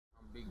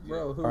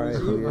Bro, who All is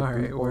right, you? yeah, All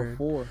right, word.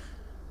 3.4. All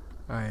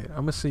right, I'm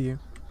gonna see you.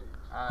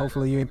 All right,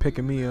 Hopefully you ain't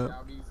picking me up.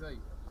 Y'all be safe.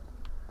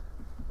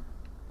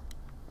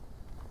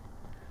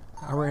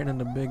 I ran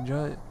into Big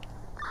Jut.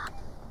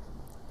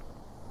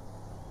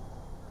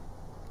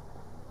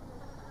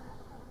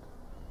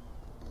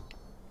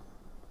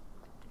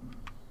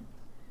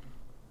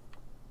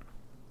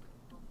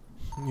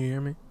 You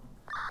hear me?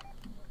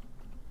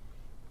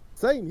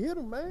 Satan, hit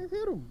him, man.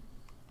 Hit him.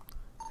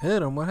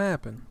 Hit him. What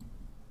happened?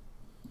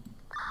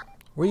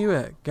 Where you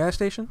at? Gas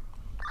station?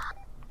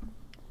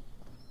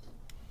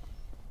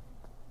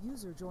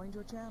 User joined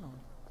your channel.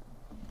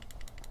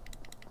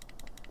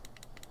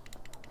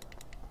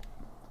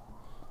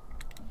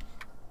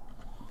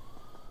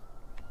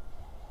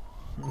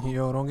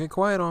 Yo, don't get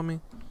quiet on me.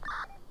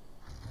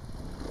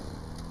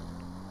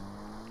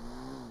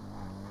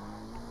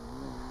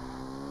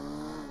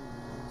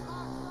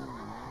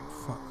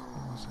 Fuck,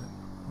 what was it?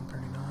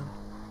 139?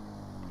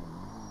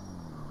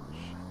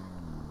 Shit.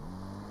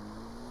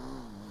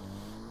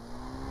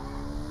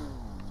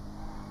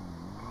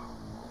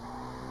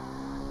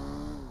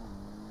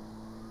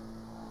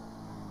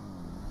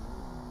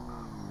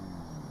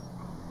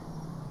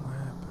 What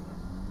happened?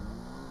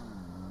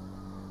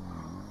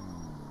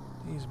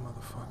 These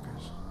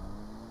motherfuckers.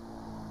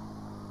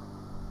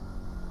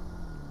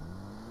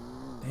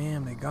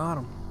 Damn, they got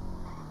him.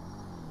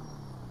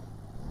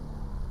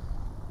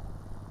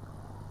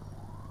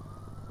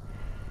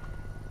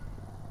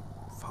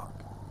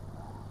 Fuck.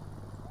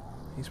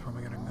 He's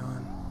probably got a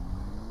gun.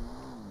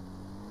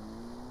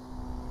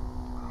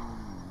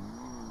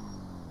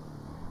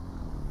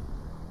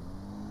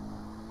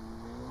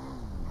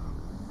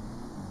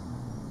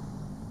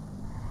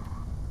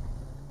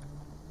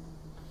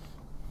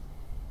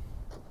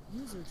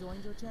 User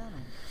joined your channel.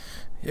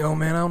 Yo,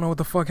 man, I don't know what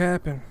the fuck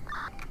happened.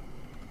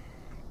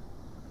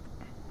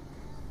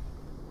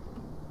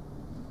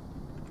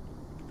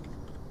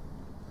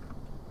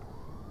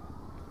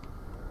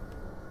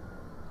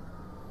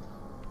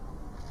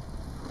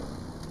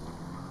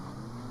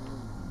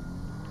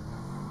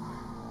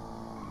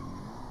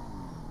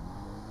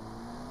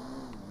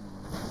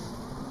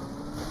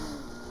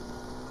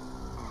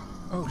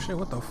 Oh shit,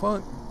 what the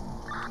fuck?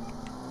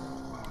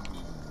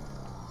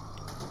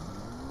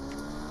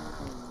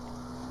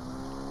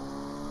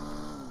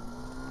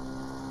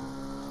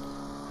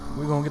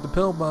 We gonna get the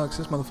pill box.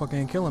 This motherfucker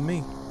ain't killing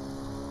me.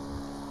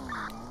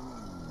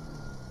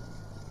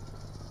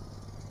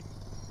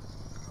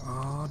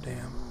 Oh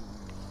damn.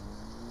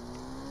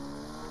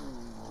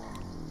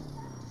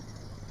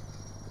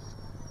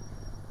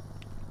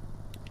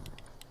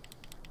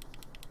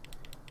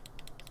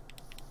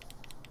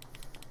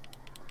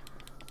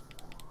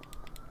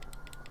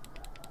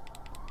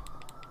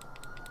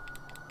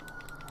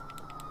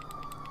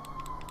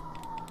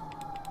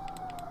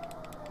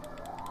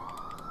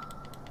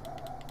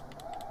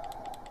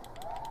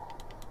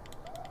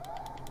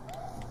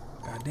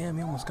 God damn,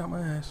 he almost got my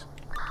ass.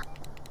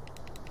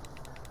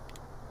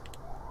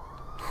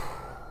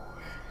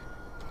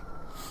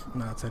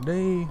 Not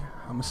today.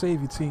 I'ma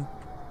save you, T. Bring him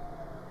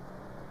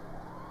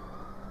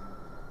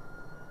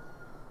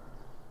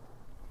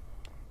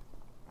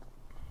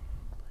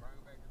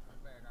back to the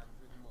back. I can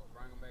pick him up.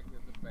 Bring him back here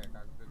to the back. I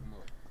can pick him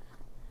up.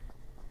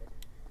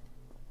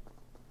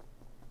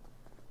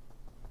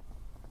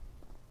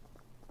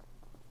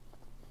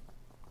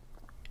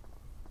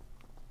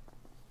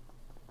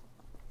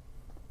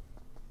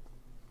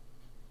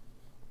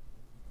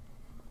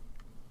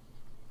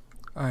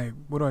 Alright,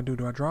 what do I do?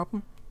 Do I drop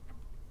him?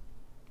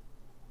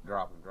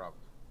 Drop him, drop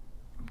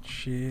him.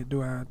 Shit,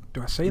 do I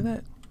say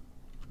that?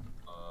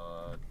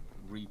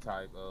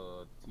 Retype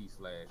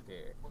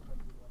T/cat.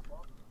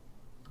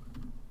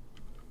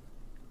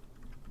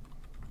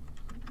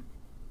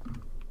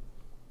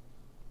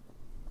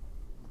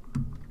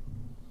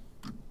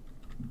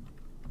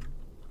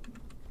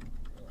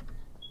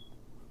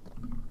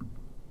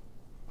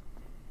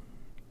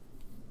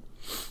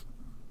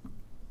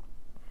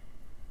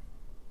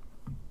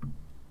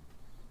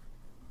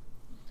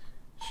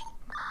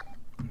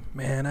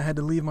 Man, I had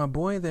to leave my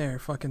boy there.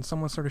 Fucking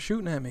someone started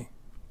shooting at me.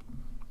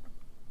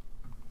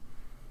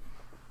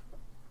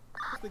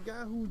 That's the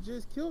guy who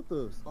just killed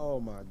us. Oh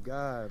my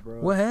god,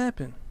 bro. What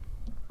happened?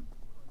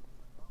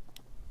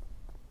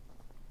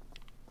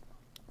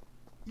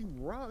 He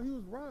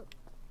was robbed.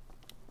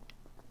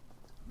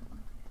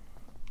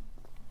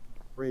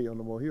 Ray on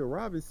the more. He was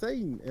robbing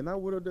Satan, and I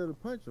went up there to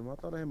punch him. I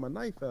thought I had my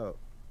knife out.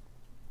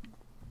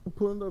 I'm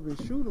pulling up and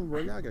shoot him, bro.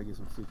 Y'all gotta get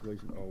some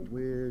situation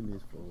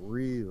awareness for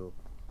real.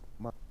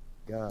 My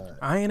god.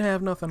 I ain't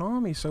have nothing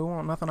on me,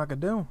 so nothing I could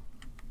do.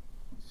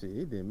 Shit,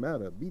 it didn't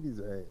matter. Beat his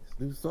ass.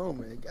 Do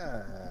something, man.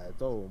 God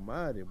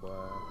almighty, boy.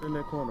 In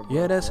that corner, bro.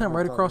 Yeah, that's him I'm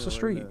right talking across to the him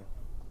street. right now.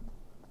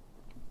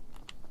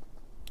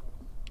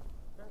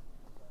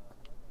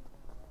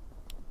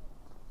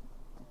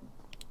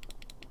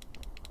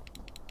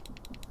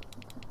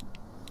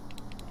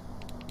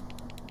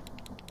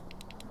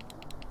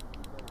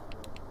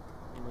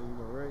 You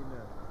know, right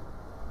now.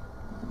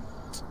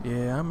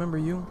 Yeah, I remember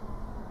you.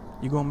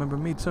 You gonna remember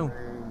me too.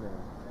 Right now.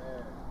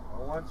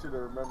 want you to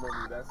remember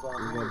me. That's why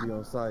He's I'm gonna here. be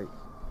on site.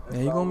 Yeah,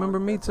 you gonna remember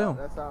me too.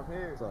 That's how I'm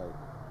here. Site.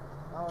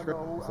 I don't even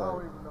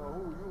know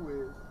who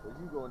you is, but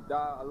you gonna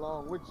die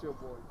along with your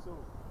boy too.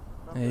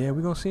 Yeah,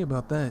 we gonna see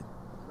about that.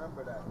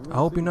 Remember that. I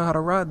hope you know how to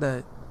ride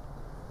that.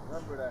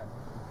 Remember that.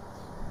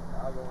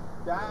 I'm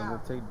gonna die. I'm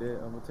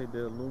gonna take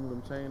that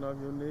aluminum chain off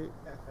your neck,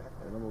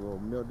 and I'm gonna go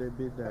melt that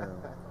bitch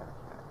down.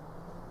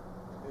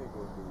 Ain't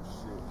gonna do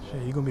shit.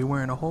 Shit, you gonna be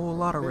wearing a whole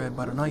lot of red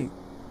by the night.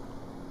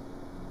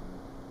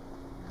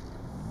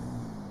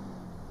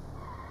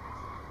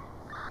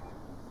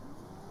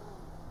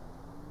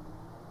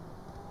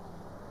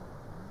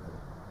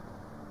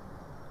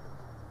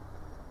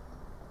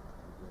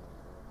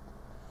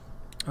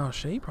 Oh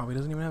shit, he probably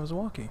doesn't even have his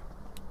walkie.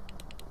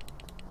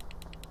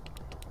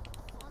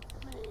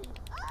 Fuck me.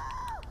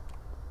 Ah!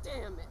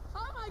 Damn it.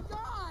 Oh my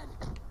god.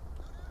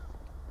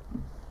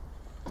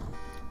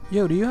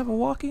 Yo, do you have a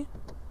walkie?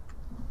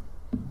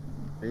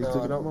 He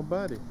took it out my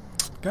body.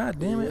 God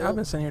damn it, Yep. I've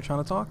been sitting here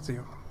trying to talk to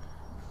you.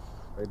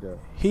 Right there.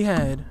 He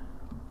had...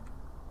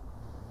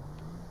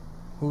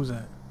 Who's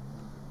that?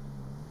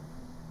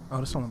 Oh,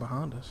 there's someone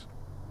behind us.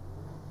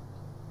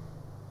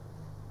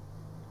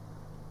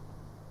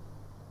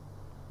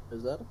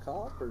 Is that a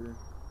cop or?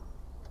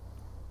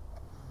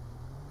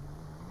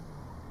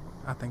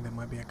 I think that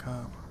might be a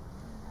cop.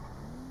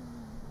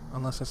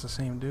 Unless it's the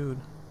same dude.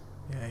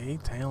 Yeah, he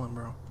tailing,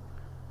 bro.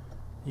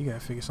 You gotta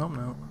figure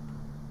something out.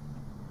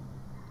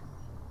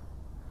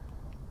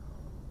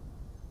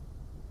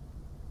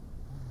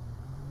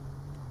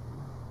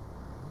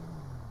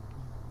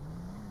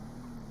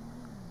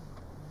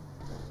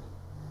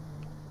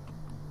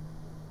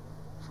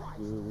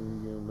 We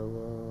ain't getting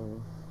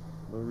no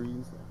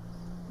reason.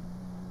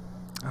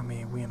 I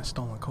mean, we in a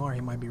stolen car.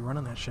 He might be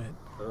running that shit.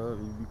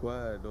 You be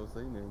quiet. Don't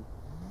say nothing.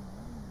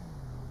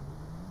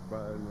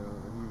 Probably hear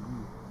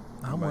you.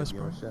 I'm Might be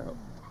whispering. on shout.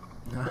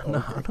 I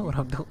know what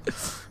I'm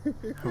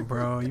doing.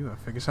 Bro, you gotta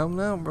figure something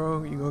out,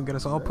 bro. You gonna get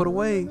us all put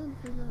away.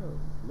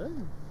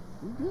 Nothing.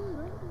 We good,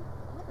 right?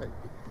 Alright.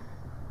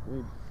 We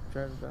ain't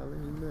trying to violate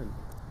nothing.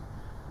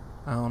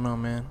 I don't know,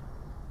 man.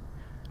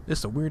 This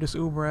is the weirdest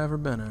Uber I ever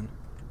been in.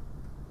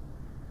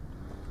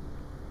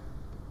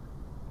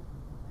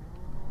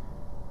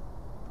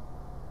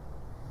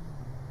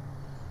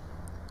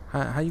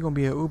 How you gonna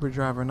be an Uber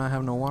driver and not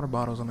have no water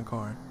bottles in the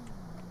car?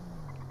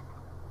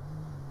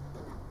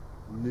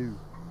 New.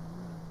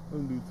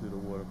 I'm new to the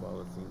water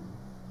bottle scene.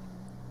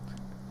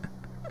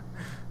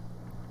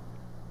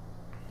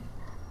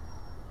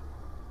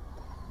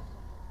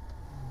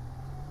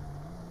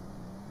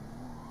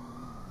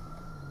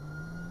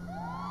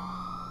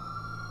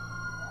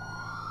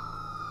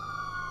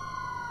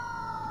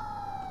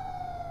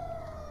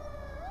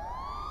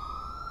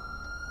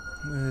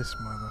 This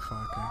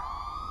motherfucker.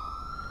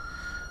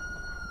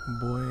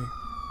 Boy. We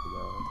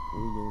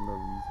ain't getting no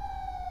reason.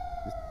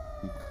 Just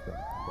keep stuff.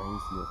 I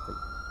ain't see us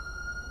take.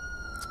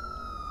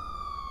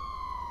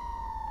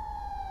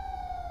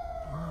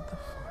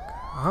 Motherfucker.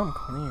 I'm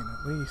clean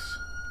at least.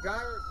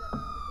 Driver, step out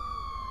of the car.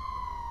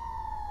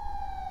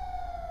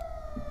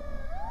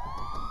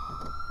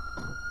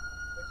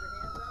 Put your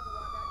hands up and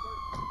walk back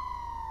towards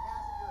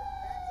passenger.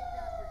 Backseat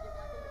passenger, get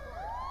back in the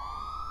car.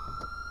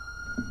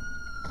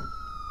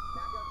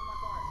 Back up to my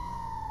car.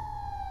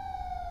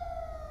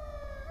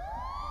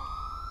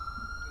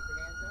 Keep your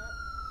hands up.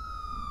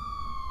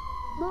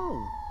 No.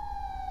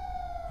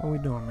 What we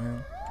doing,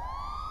 man?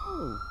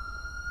 Oh.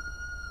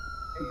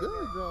 Hey, Good,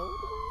 man. Joe.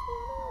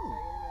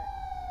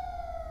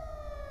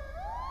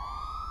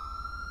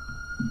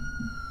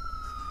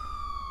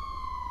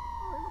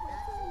 What the fuck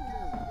is I'll going tell on? you in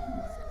a minute. Backseat passenger, go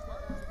ahead and step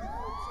out of the car.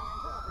 Put your hands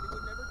up. Property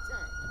would never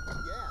tank.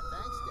 Yeah,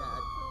 thanks,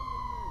 Dad.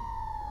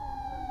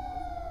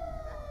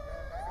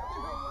 Back up to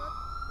You me. know what?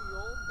 The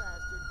old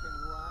bastard can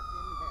rot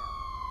in hell.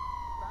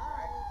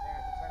 Alright,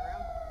 there, turn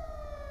around.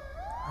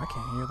 I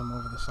can't hear them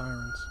over the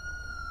sirens.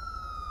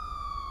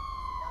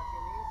 Down to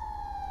your knees.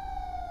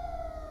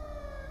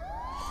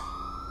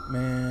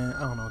 Man,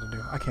 I don't know what to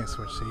do. I can't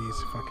switch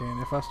seats.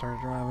 If I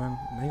start driving,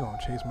 they gonna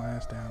chase my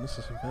ass down. This is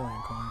a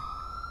civilian car.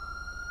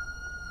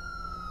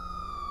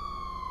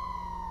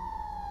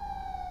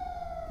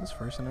 This is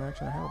the first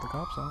interaction I had with the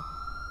cops, though.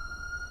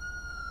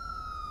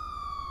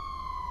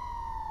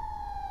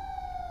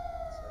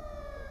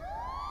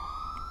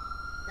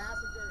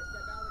 Passenger,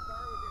 step out of the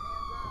car with your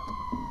hands up.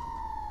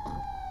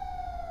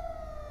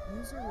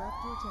 User left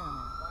your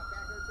channel. Walk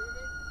back here to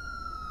me.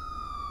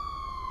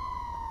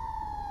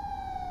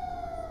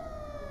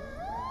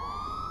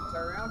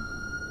 Turn around.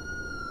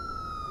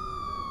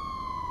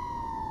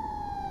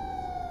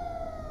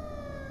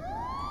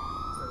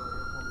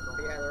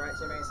 You have the right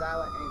to remain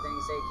silent. Anything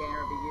you say can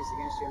or be used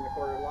against you in the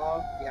court of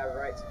law. You have a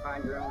right to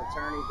find your own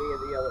attorney via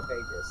the yellow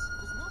pages.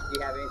 Do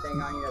you have anything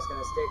on you that's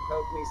going to stick,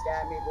 poke me,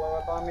 stab me, blow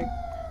up on me?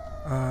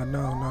 No,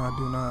 I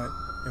do not.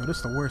 Yo, this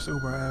is the worst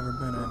Uber I ever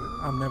been in.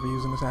 I'm never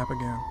using this app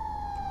again.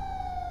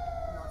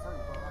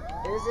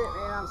 Is it,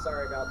 man? I'm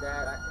sorry about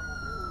that.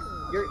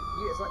 You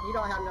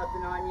don't have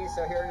nothing on you,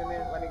 so here in a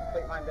minute, let me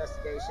complete my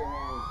investigation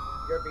and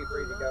you'll be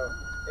free to go.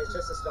 It's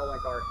just a stolen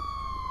car.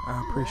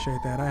 I appreciate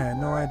that. I had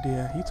no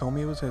idea. He told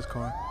me it was his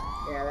car.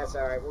 Yeah, that's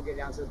all right. We'll get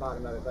down to the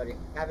bottom of it, buddy.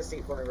 Have a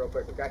seat for me real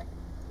quick, okay?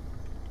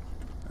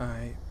 All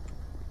right.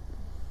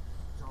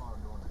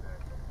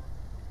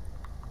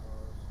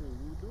 Shit,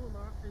 we doing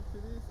all right to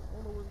this. I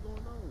don't know what's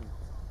going on.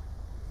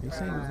 He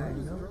said he was letting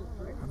me go.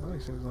 I thought he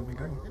said he was letting me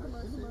go.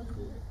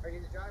 Are you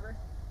the driver?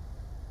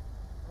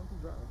 I'm the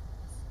driver.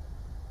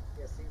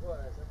 Yes, he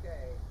was.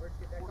 Okay. Where'd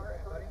you get that car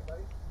at,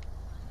 buddy?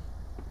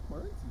 My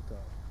auntie car.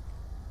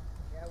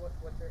 Yeah,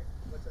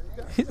 what's her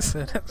name? He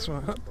said that's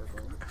what.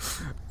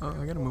 Oh,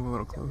 I gotta move a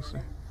little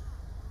closer.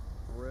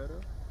 Retta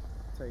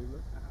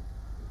Taylor.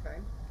 Okay.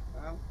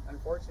 Well,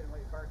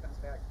 unfortunately, the car comes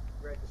back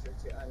registered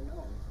to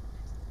unknown.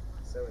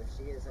 So if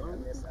she isn't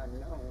in this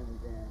unknown,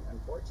 then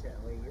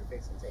unfortunately, you're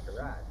fixing to take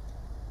a ride.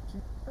 She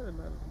had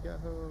not got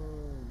her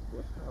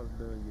what's house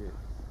done yet.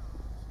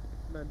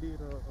 And I did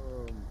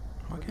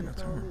Why can't I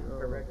turn?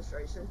 Her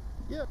registration?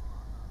 Yeah.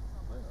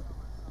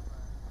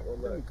 Well,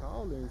 Let me look.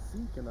 call and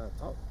see. Can I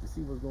talk to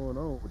see what's going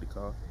on with the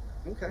car?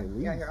 Okay. At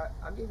Yeah, least. here.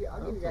 I'll give you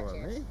that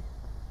chance. Man.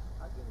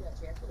 I'll give you that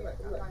chance. But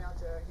I'm going out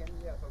to him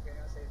you up, okay?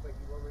 I'll say, but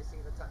you will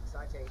receive a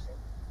citation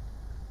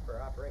for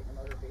operating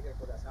a motor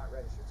vehicle that's not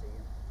registered to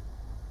you.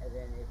 And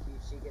then if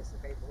she gets the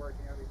paperwork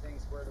and everything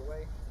squared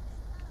away,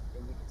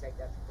 then you can take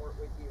that to court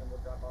with you, and we'll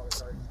drop all the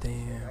charges.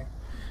 Damn. Okay?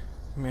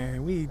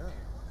 Man, we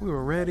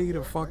were ready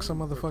to fuck some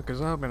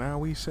motherfuckers up, and now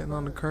we sitting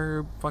on the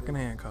curb, fucking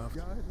handcuffed.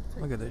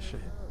 Look at this shit.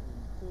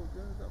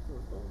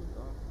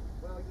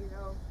 Well, you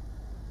know,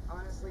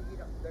 honestly,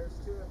 there's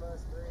two of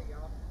us, three of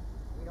y'all.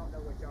 We don't know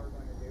what y'all are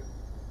going to do.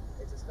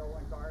 It's a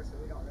stolen car, so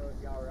we don't know if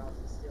y'all are out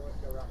to steal it,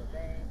 go rob a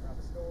bank, rob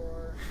a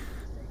store,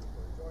 just take it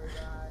for a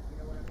joyride. You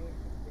know what I mean?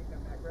 They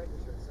come back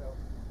registered, so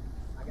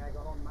I gotta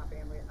go home to my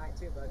family at night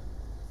too, bud.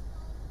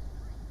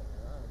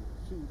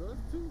 Shoot us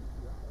too.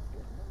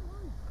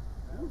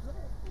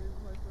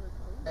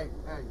 Hey,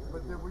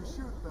 but did we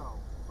shoot though?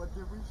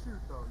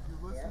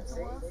 You listen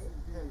to us?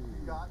 Yeah,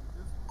 you got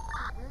this.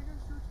 We ain't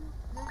gonna shoot you.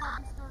 You ain't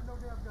gonna be scared of no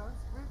damn guns.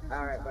 We ain't gonna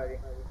All right, shoot buddy. you.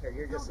 Here,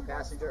 you're just a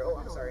passenger. Oh,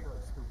 I'm sorry.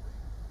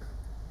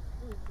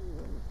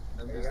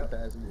 I'm There you just a go.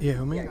 passenger. Yeah,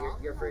 who me? Yeah,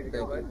 you're free to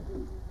go, bud.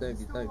 Thank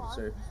you,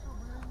 sir.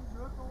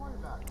 Don't worry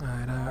about it.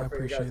 Alright, I You're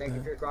free to go. appreciate Thank you for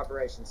that. your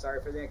cooperation.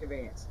 Sorry for the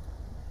inconvenience.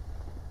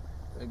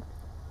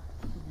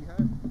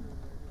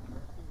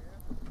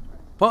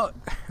 Fuck,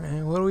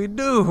 man, what do we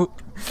do?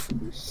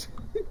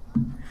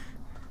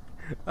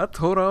 I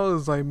told her, I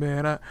was like,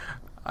 man,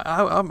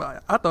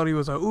 I thought he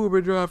was an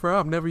Uber driver.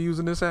 I'm never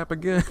using this app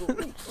again.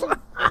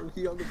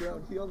 He on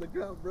the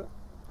ground, bro.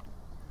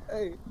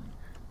 Hey.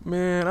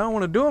 Man, I don't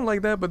want to do him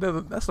like that,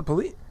 but that's the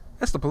police.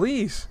 That's the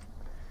police.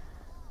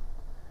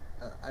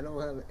 I don't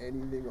have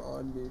anything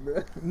on me,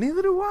 bro.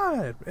 Neither do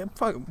I. And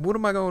fuck, what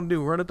am I gonna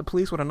do? Run at the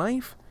police with a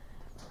knife?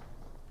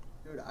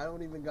 Dude, I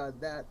don't even got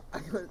that. I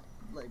got,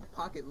 like,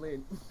 pocket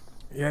lint.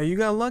 Yeah, you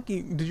got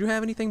lucky. Did you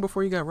have anything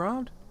before you got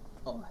robbed?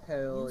 Oh,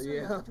 hell User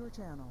yeah. left your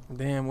channel.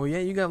 Damn, well, yeah,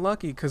 you got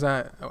lucky, because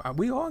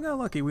we all got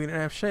lucky. We didn't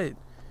have shit.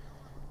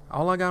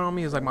 All I got on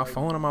me is, like, my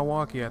phone and my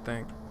walkie, I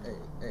think.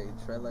 Hey,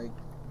 try, like,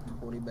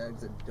 20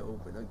 bags of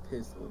dope and a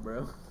pistol,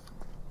 bro.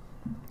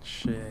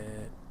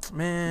 Shit.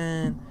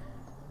 Man.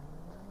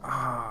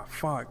 Ah,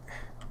 fuck.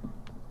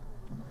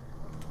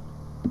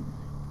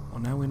 Well,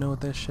 now we know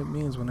what that shit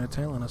means when they're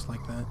tailing us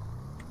like that.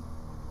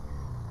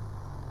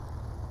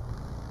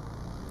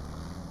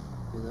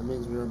 Yeah, that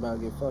means we're about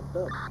to get fucked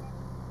up.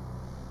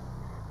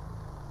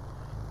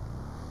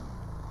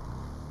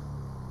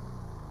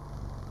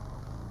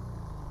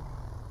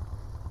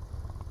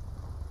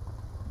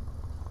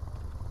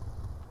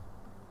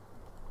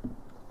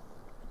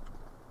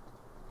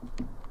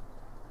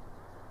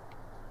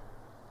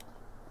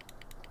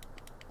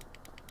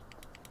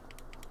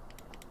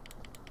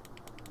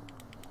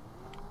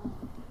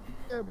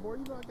 Yeah, boy,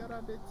 you know I got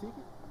out that ticket.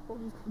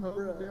 Police come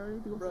over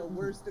there. Bro,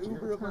 worst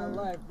Uber of my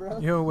life, bro.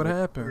 Yo, what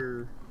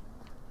happened?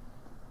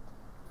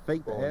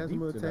 Fake Going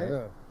asthma deep attack.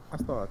 tonight, I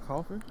started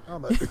coughing.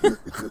 I'm like,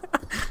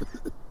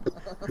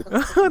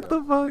 What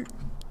the fuck?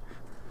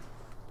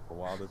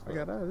 I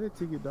got out of that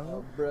ticket, dog.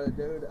 Oh, bro,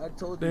 dude, I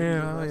told you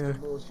Damn, you yeah.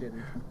 were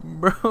bullshitting.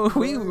 Bro,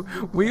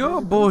 we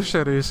all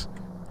bullshitters.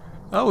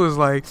 I was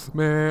like,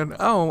 man,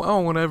 I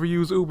don't want to ever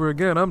use Uber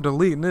again. I'm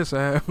deleting this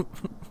app.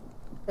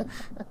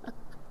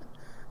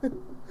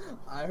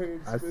 I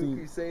heard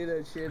Spooky say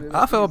that shit. And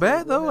I felt he's like,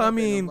 bad though. "What I happened?"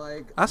 mean, I'm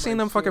like, I seen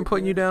them fucking shit,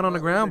 putting you man, down on the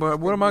my ground, but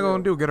what am I Uber's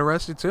gonna do? Get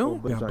arrested too? Oh,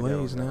 but Got I got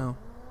Blaze on now.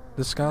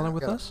 Is Skylar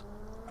with us?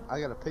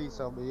 I got a piece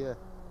on me, yeah.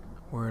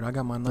 Word, I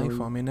got my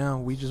knife on me now.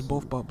 We just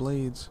both bought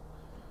blades.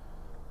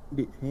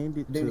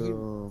 Handed Dude,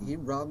 to. he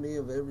robbed me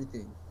of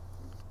everything.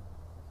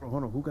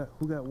 Hold on, who got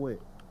what?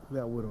 Who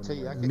got what on Tell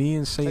you, I the can- Me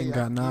and tell you, Satan I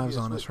got can give you knives a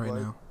on us right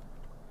switchblade. now.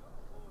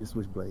 The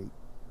switchblade.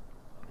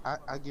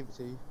 I give it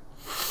to you.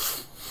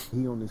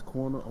 He on this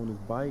corner on his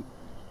bike.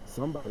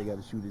 Somebody got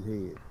to shoot his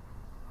head.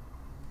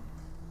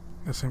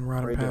 That's him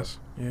riding Right there. past.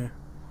 Yeah.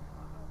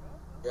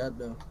 Yeah,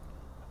 no.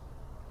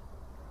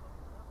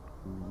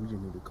 We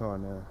just need a car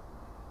now.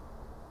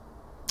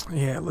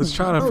 Yeah, let's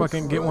try to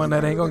fucking get one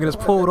that ain't gonna get us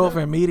pulled over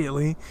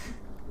immediately.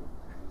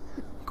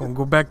 Gonna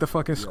go back to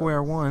fucking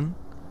square one.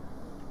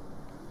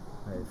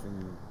 I ain't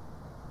seen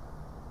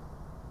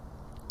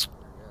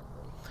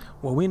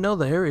Well, we know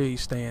the area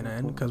he's staying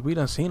in because we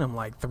done seen him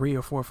like 3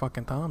 or 4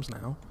 fucking times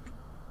now.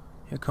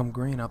 He'll come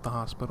green out the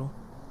hospital.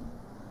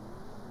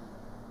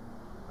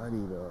 I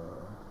need a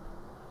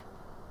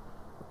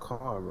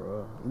car,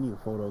 bro. We need a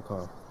photo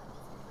car.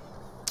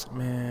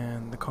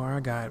 Man, the car I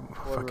got,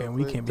 fucking,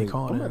 we can't be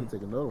caught I'm in. about to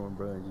take another one,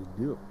 bro, and just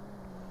dip.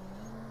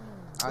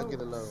 I'll get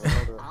another one.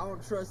 Hold on. I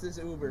don't trust this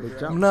Uber,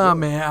 bro. Nah,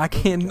 man, I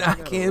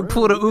can't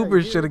pull the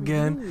Uber shit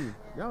again.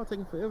 Y'all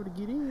taking forever to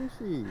get in,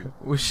 shit.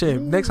 Well,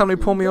 shit. Next time they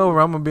pull me over,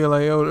 I'm gonna be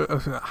like, yo,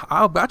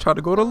 I tried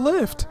to go to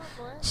Lyft.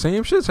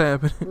 Same shit's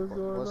happening.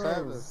 What's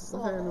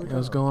happening?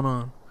 What's going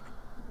on?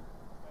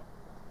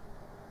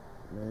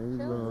 Man,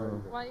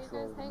 Why are you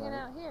guys hanging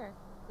out here?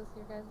 Is this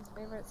your guys'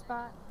 favorite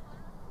spot?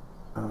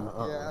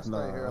 Yeah, I stay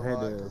here a I had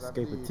lot to 'cause I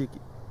escape a need-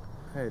 ticket.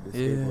 I had to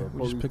escape Yeah, a we're just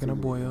police picking a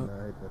ticket, boy and up.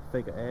 I had to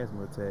fake an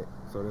asthma attack,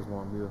 so that's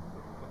why I'm here.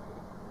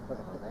 Oh,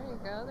 there you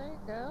go, there you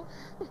go.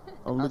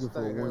 I'm I looking for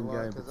stay here a one guy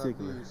lot in 'cause I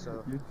particular. need,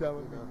 so, You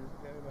telling me you know. you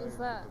came Who's out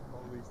that? here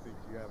 'cause the police think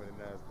you having an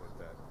asthma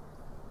attack?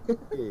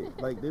 Yeah,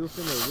 like they were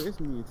finna arrest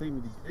me and take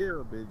me to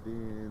jail, but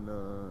then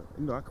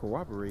you know I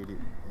cooperated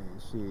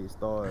and shit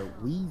started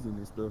wheezing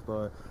and stuff,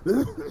 started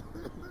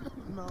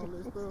and all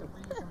that stuff.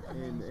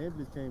 And the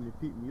ambulance came and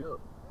picked me up.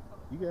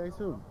 You guys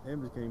too.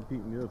 Ambulance came and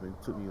picked me up and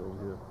took me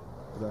over here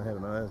because I had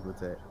an asthma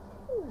attack.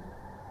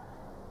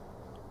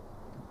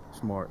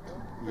 Smart.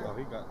 Yeah,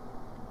 he got.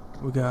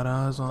 We got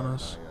eyes on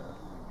us.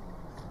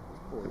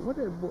 What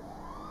that boy?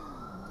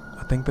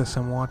 I think there's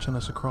some watching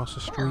us across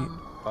the street.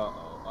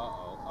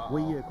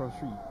 Where you at across the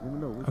street? Let me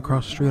know. Which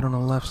Across the way? street on the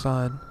left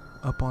side,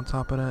 up on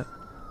top of that.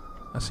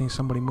 I seen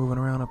somebody moving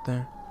around up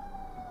there.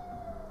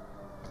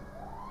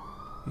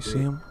 You see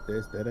him?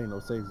 That ain't no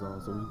safe zone,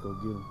 so we can go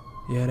get him.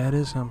 Yeah, that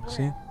is him.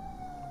 See?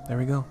 There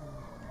we go.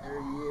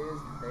 There he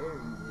is. There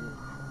he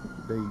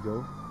is. There you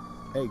go.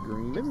 Hey,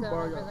 Green, let me He's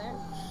borrow over your. there.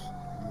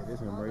 Yeah, that's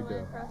him All the right way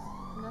there. across.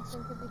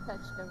 Nothing could be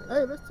touched over Hey,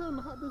 there. let's tell him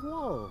to hop this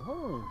wall.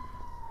 Hold on.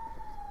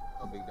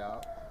 A big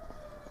dog.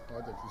 Oh,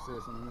 I thought you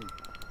said something to me.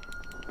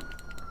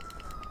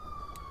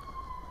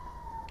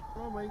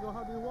 Come on, man, you gonna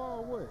hop this wall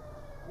or what?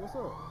 What's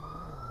up?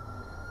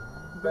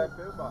 That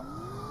pillbox.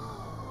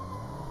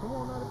 Come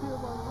on, now the pill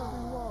box, hop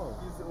this wall.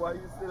 Why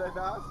you still at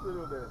the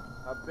hospital then?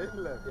 I've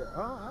been left. Yeah,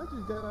 I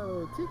just got out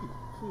of a ticket.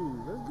 Shoot,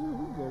 let's do it.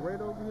 We can go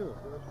right over here.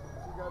 What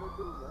you gotta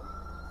do, man?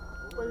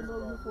 I'm waiting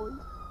over here for you.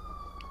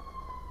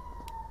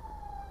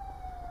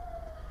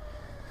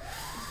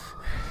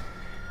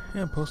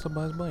 Yeah, post up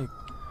by his bike.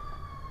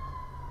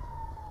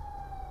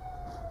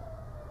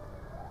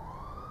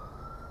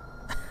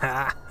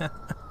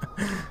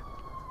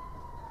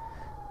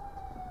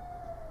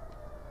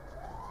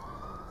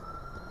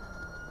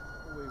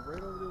 Wait,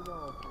 right over this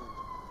wall for you.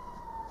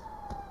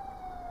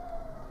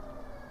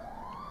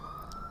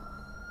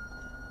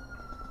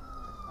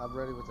 I'm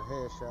ready with the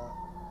headshot.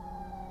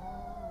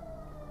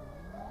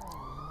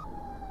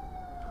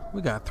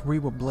 We got 3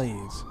 with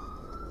blades.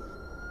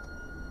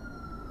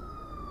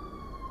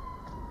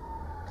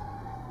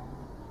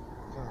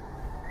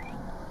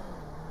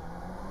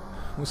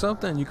 What's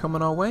up then? You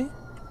coming our way?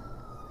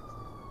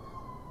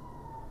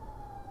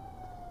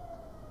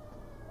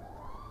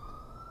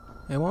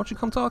 Hey, why don't you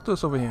come talk to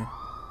us over here?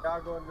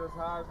 Y'all gonna just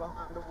hide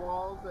behind the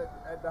walls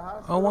at the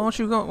hospital? Oh, why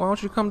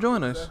don't you come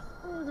join us?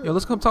 Yo,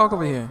 let's come talk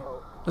over here.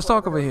 Let's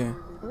talk over here.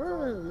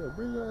 Right, yeah,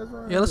 bring your ass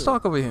around Yeah, let's here.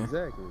 talk over here.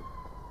 Exactly.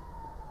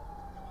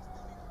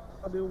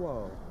 Hop this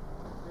wall.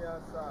 Be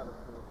outside of the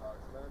pillbox,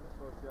 man. That's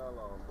what y'all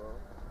on, bro.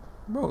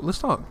 Bro, let's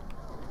talk.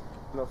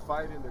 The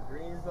fight in the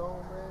green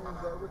zone, man?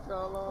 Is that what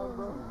y'all on,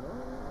 bro?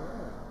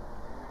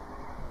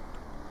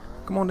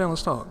 Come on down,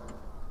 let's talk.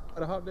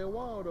 Gotta hop that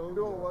wall, though.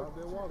 Doing what? Hop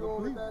that What wall.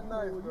 you doing with Complete. that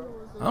knife, You bro? know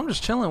what I'm saying? I'm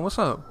just chilling. What's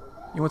up?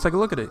 You want to take a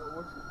look at it? What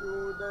you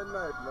doing with that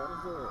knife, man?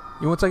 What's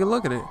up? You want to take a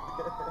look at it?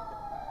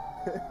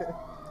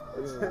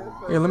 Yeah.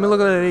 Here, let me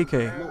look at that AK.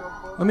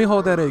 Let me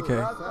hold that AK.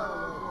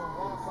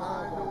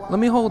 Let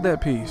me hold that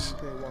piece. You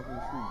can't walk in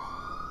the streets.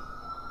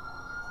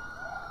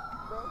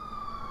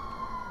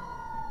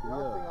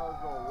 Y'all think I was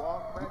gonna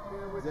walk back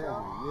there with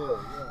y'all?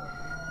 Exactly,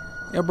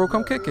 yeah. Yeah, bro,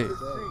 come kick it. In the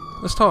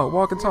streets. Let's talk.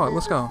 Walk and Yeah, talk. in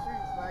Let's the go.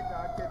 streets, like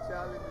I'll catch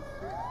y'all in the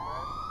streets,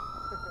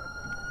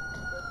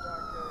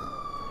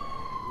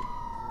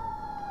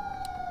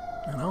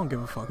 man. Man, I don't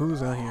give a fuck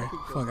who's out here.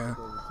 Fuck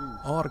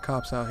all the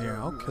cops out here.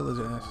 I'll kill his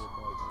ass.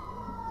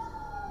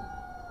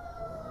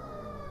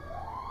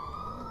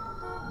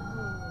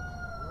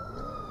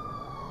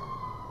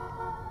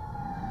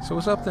 So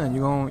what's up then?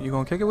 You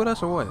gonna kick it with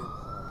us or what?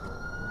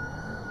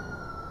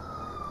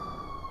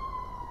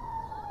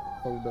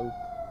 Hold though.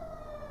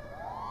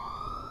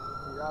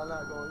 Y'all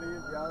not gonna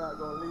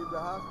leave the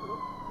hospital?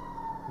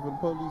 When the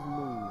police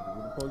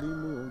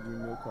move, I'm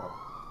giving you a call.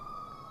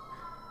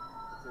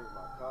 Take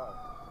my car.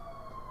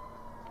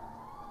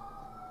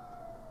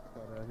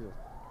 Car out here.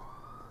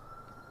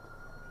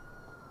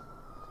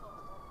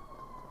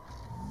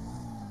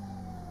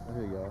 Right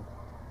here, y'all.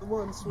 The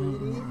one,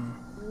 sweetie.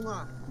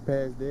 Mwah.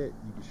 Past that,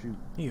 you can shoot.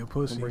 He a Come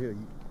pussy. right here.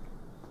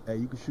 Hey,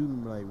 you can shoot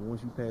him like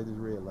once you pass this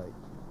red light.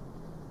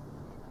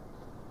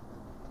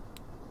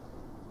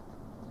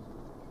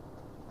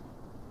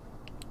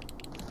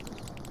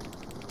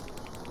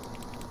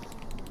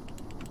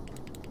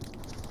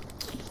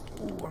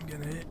 Ooh, I'm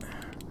getting hit.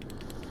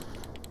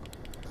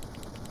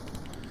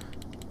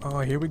 Oh,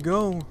 here we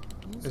go.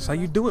 That's how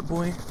you do it,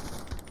 boy.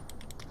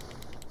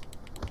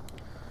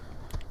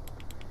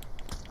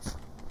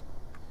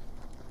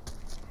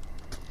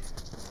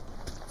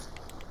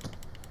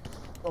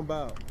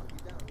 About.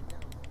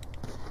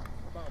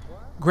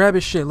 Grab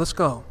his shit. Let's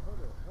go.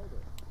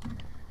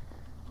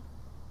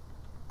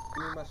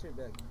 Give me my shit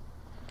back.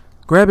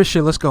 Grab his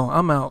shit. Let's go.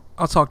 I'm out.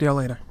 I'll talk to y'all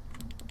later.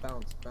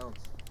 Bounce, bounce,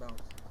 bounce.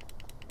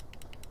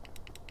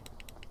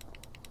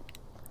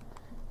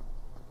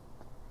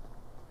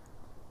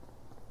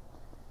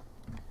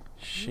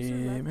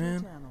 Shit,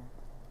 man.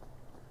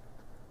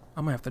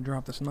 I'm gonna have to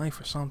drop this knife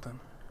or something.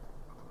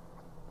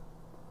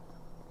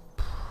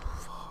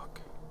 Fuck.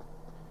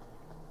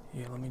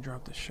 Yeah, let me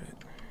drop this shit.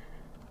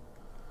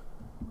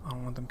 I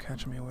don't want them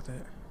catching me with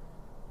it.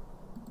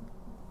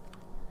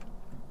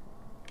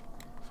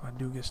 If I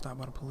do get stopped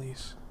by the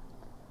police.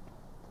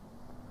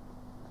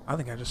 I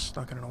think I just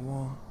stuck it in a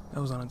wall.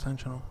 That was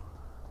unintentional.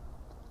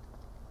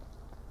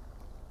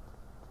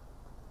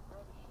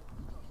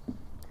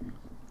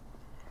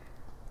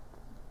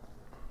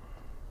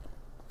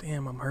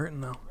 Damn, I'm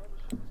hurting though.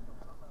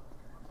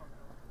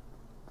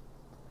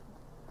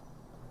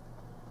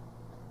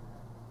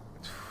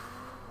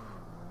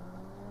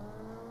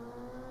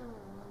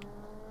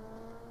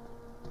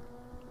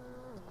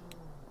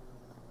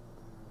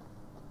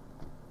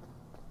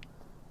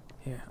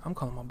 Yeah, I'm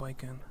calling my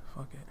bike in.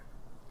 Fuck it.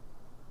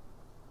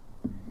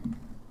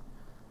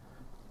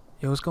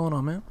 Yo, what's going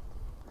on, man?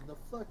 The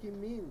fuck you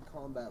mean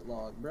combat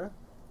log, bruh?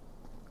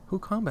 Who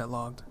combat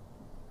logged?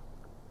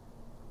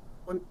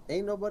 When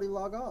ain't nobody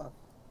log off.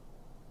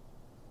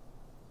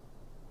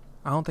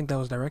 I don't think that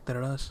was directed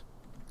at us.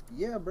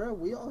 Yeah, bruh,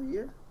 we all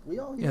here. We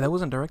all here. Yeah, that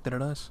wasn't directed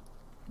at us.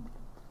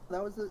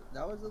 That was the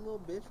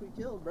little bitch we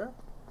killed, bruh.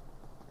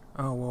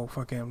 Oh, well,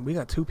 fucking, we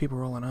got 2 people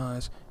rolling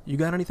eyes. You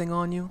got anything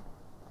on you?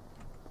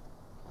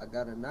 I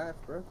got a knife,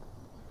 bruh.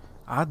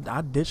 I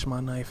ditched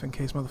my knife in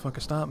case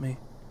motherfuckers stop me.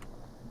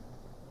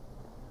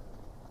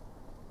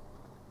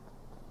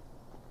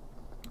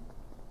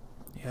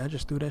 Yeah, I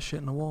just threw that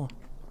shit in the wall.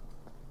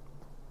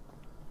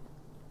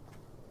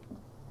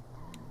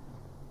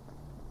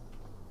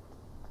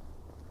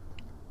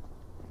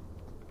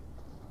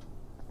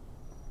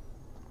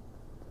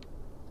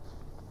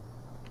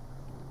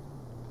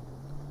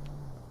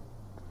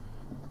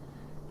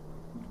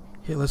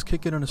 Here, let's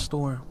kick it in the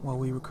store while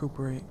we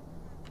recuperate.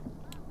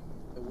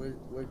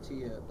 Where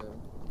T at, though?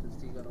 Cause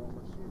T got all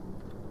my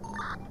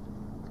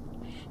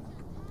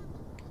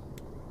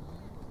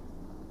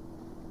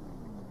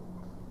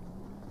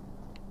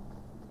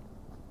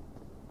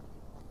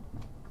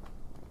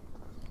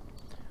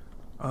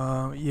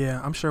shit.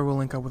 Yeah, I'm sure we'll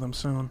link up with him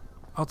soon.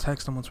 I'll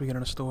text him once we get in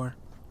the store.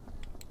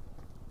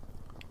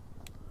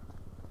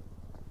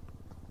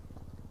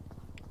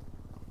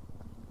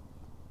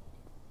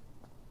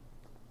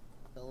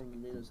 Tell him to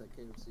meet us at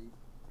KFC.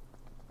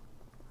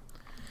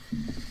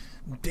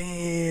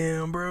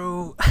 Damn,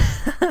 bro.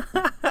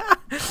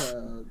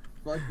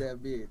 Fuck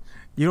that bitch.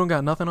 You don't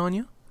got nothing on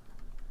you?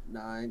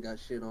 Nah, I ain't got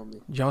shit on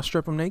me. Did y'all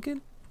strip him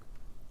naked?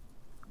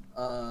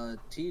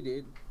 T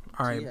did.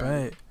 Alright, T had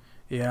bet. it.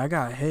 Yeah, I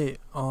got hit.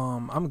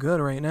 I'm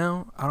good right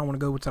now. I don't want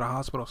to go to the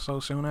hospital so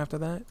soon after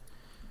that.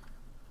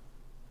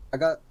 I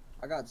got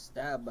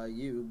stabbed by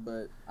you,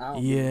 but I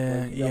don't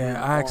Yeah, think, like, you got me in the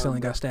I arm, accidentally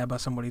but got stabbed by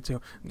somebody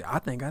too. I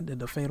think I did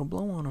the fatal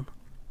blow on him.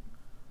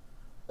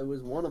 It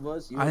was one of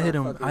us. You I and hit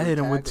him. fucking I hit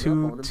him with tagged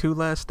up on him. two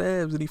last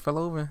stabs, and he fell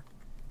over.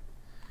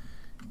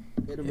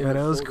 Hit him Yeah, in the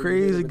that was shoulder, hit him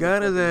crazy. in the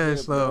Got his fucking ass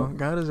hip, though. bro.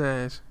 Got his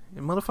ass.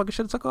 The motherfucker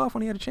should have took off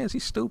when he had a chance.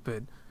 He's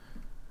stupid.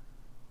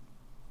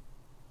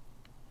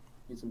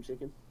 Eat some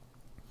chicken.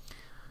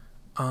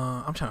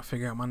 I'm trying to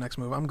figure out my next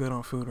move. I'm good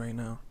on food right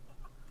now,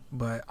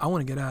 but I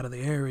want to get out of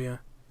the area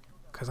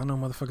because I know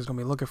motherfuckers gonna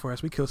be looking for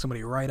us. We killed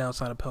somebody right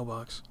outside of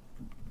Pillbox.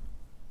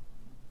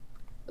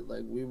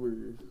 Like we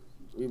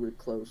were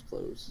close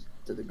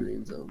to the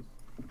green zone.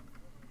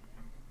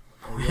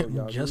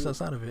 Just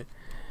outside of it.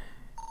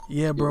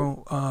 Yeah,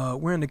 bro.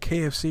 We're in the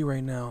KFC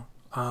right now.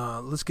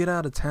 Let's get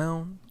out of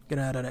town, get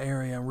out of the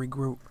area, and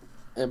regroup.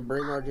 And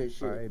bring RJ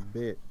shit. Alright,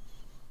 bet.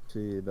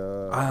 Shit,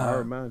 I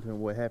reminded him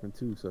what happened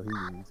too, so he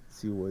can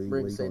see what he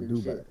gonna do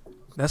about it.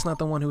 That's not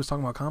the one who was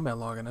talking about combat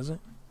logging, is it?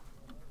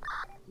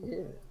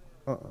 Yeah.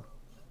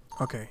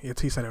 Okay, yeah,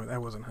 T said that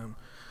wasn't him.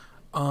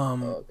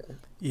 Okay.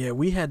 Yeah,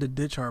 we had to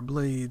ditch our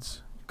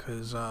blades,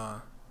 cause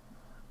I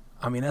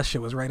mean that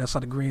shit was right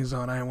outside the green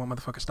zone. I didn't want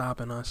motherfuckers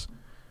stopping us.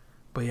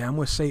 But yeah, I'm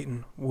with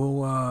Satan.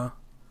 We'll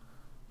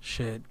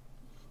shit.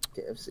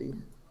 KFC.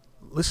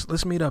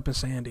 Let's meet up in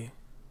Sandy.